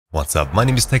What's up, my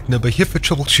name is Technobo here for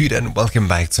Troubleshoot and welcome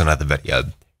back to another video.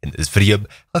 In this video,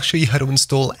 I'll show you how to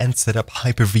install and set up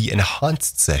Hyper-V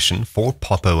Enhanced Session for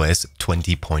popOS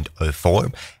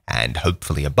 20.04 and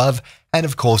hopefully above, and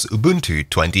of course Ubuntu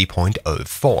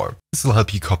 20.04. This will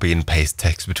help you copy and paste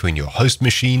text between your host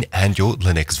machine and your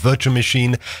Linux virtual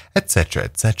machine, etc,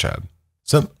 etc.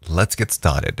 So let's get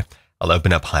started. I'll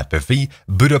open up Hyper-V,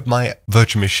 boot up my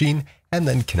virtual machine, and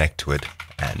then connect to it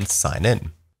and sign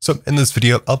in. So in this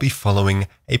video, I'll be following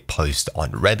a post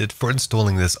on Reddit for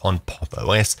installing this on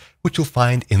popOS, which you'll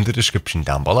find in the description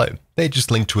down below. They just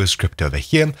link to a script over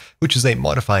here, which is a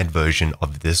modified version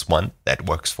of this one that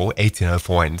works for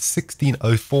 18.04 and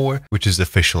 16.04, which is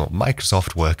official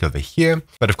Microsoft work over here.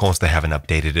 But of course, they haven't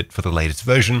updated it for the latest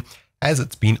version. As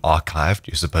it's been archived,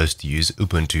 you're supposed to use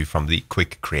Ubuntu from the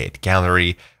Quick Create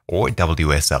Gallery or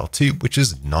WSL2, which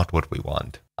is not what we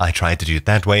want. I tried to do it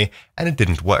that way and it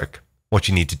didn't work. What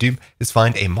you need to do is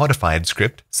find a modified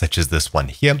script, such as this one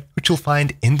here, which you'll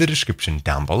find in the description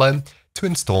down below, to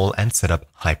install and set up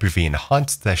Hyper-V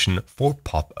Enhanced Session for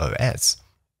popOS.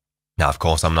 Now, of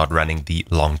course, I'm not running the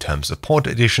long-term support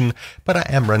edition, but I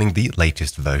am running the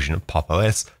latest version of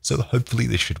popOS, so hopefully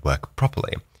this should work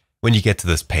properly. When you get to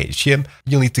this page here,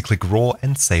 you'll need to click Raw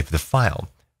and save the file.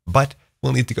 But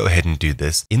we'll need to go ahead and do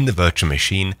this in the virtual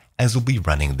machine as we'll be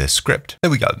running this script.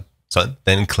 There we go. So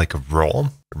then click Raw,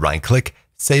 right-click,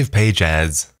 Save Page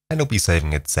As, and I'll be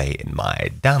saving it, say, in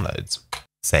my Downloads.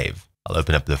 Save. I'll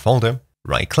open up the folder,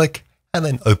 right-click, and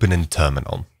then open in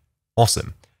Terminal.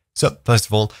 Awesome. So first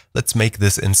of all, let's make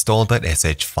this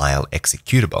install.sh file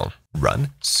executable. Run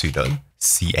sudo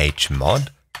chmod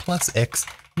 +x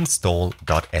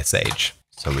install.sh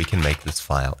so we can make this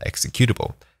file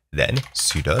executable. Then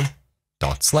sudo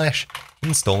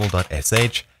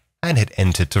 /install.sh and hit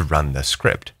enter to run the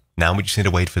script. Now we just need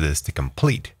to wait for this to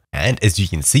complete. And as you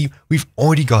can see, we've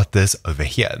already got this over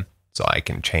here. So I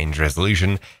can change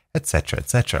resolution, etc,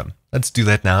 etc. Let's do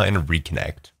that now and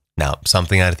reconnect. Now,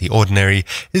 something out of the ordinary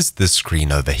is this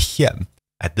screen over here.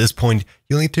 At this point,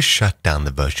 you'll need to shut down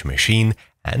the virtual machine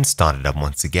and start it up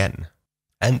once again.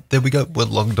 And there we go, we're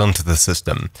logged onto the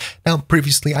system. Now,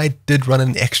 previously I did run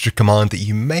an extra command that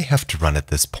you may have to run at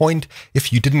this point.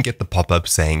 If you didn't get the pop-up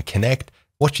saying connect,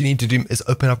 what you need to do is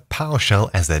open up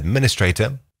PowerShell as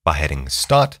administrator by hitting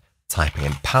Start, typing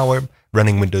in Power,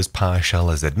 running Windows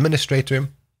PowerShell as administrator,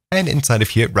 and inside of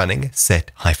here running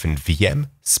set-vm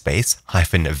space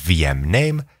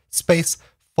 -vmname space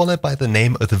followed by the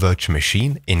name of the virtual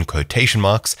machine in quotation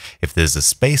marks. If there's a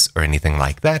space or anything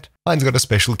like that, mine's got a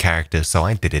special character, so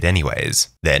I did it anyways.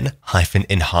 Then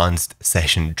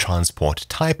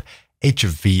 -EnhancedSessionTransportType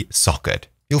HvSocket.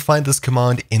 You'll find this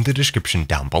command in the description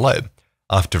down below.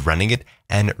 After running it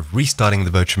and restarting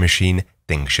the virtual machine,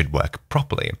 things should work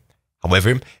properly.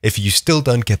 However, if you still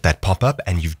don't get that pop-up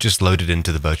and you've just loaded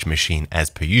into the virtual machine as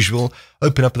per usual,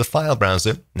 open up the file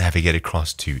browser, navigate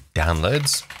across to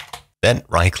Downloads, then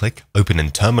right-click, open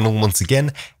in Terminal once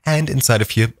again, and inside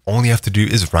of here, all you have to do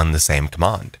is run the same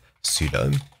command,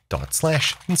 sudo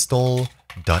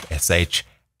 /install.sh,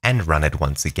 and run it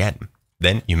once again.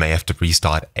 Then you may have to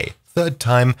restart a third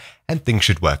time, and things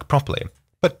should work properly.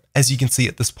 But as you can see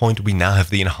at this point, we now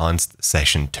have the enhanced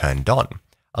session turned on.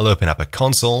 I'll open up a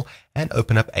console and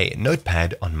open up a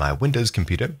notepad on my Windows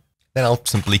computer. Then I'll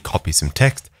simply copy some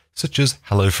text, such as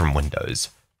hello from Windows.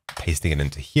 Pasting it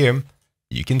into here,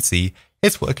 you can see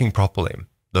it's working properly.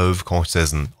 Though of course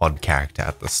there's an odd character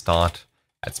at the start.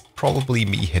 That's probably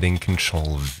me hitting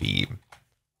Control-V.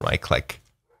 Right click,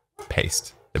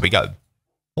 paste. There we go.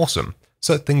 Awesome.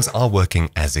 So things are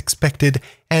working as expected,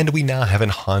 and we now have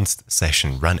Enhanced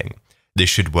Session running.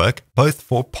 This should work both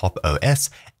for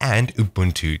popOS and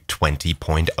Ubuntu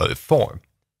 20.04.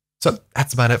 So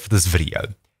that's about it for this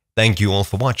video. Thank you all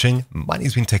for watching. My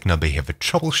name's been Technobo here for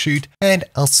Troubleshoot, and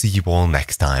I'll see you all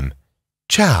next time.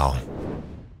 Ciao!